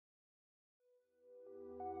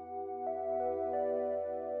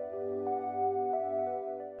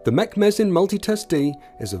The Mecmesin MultiTest-d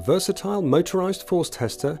is a versatile motorised force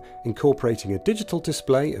tester incorporating a digital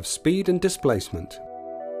display of speed and displacement.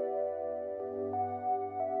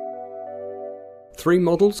 3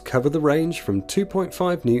 models cover the range from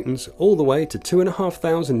 2.5 newtons all the way to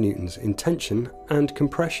 2,500 newtons in tension and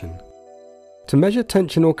compression. To measure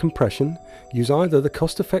tension or compression, use either the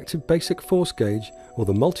cost-effective basic force gauge or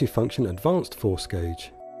the multifunction advanced force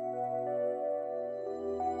gauge.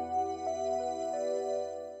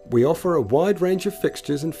 We offer a wide range of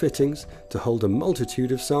fixtures and fittings to hold a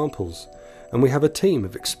multitude of samples, and we have a team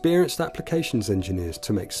of experienced applications engineers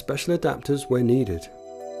to make special adapters where needed.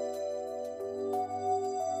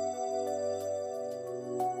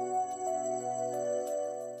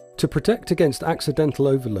 To protect against accidental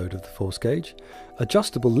overload of the force gauge,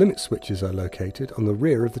 adjustable limit switches are located on the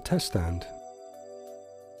rear of the test stand.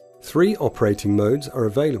 3 operating modes are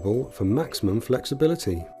available for maximum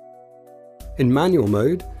flexibility. In manual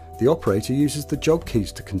mode, the operator uses the jog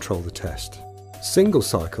keys to control the test. Single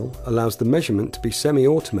cycle allows the measurement to be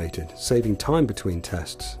semi-automated, saving time between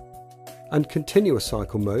tests. And continuous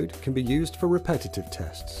cycle mode can be used for repetitive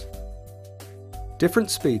tests.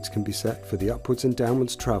 Different speeds can be set for the upwards and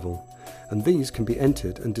downwards travel, and these can be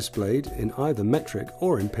entered and displayed in either metric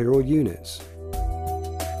or imperial units.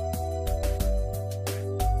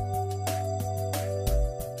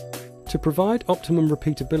 To provide optimum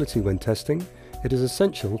repeatability when testing, it is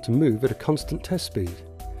essential to move at a constant test speed.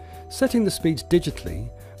 Setting the speeds digitally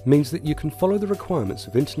means that you can follow the requirements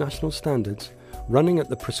of international standards, running at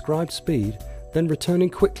the prescribed speed, then returning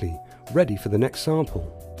quickly, ready for the next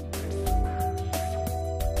sample.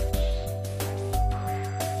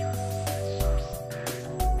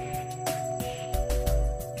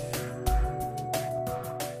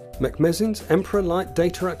 Mecmesin's Emperor Lite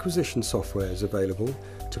data acquisition software is available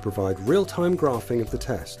to provide real-time graphing of the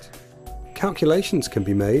test. Calculations can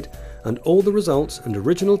be made, and all the results and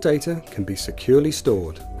original data can be securely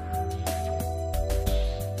stored.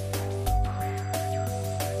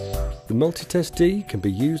 The MultiTest-d can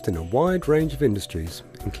be used in a wide range of industries,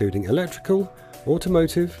 including electrical,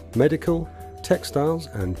 automotive, medical, textiles,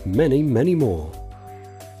 and many, many more.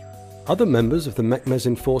 Other members of the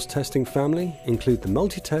Mecmesin force testing family include the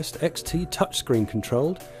MultiTest XT touchscreen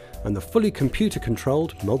controlled and the fully computer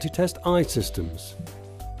controlled MultiTest-i systems.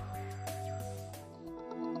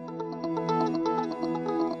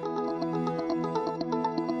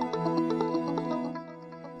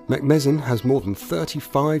 Mecmesin has more than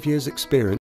 35 years experience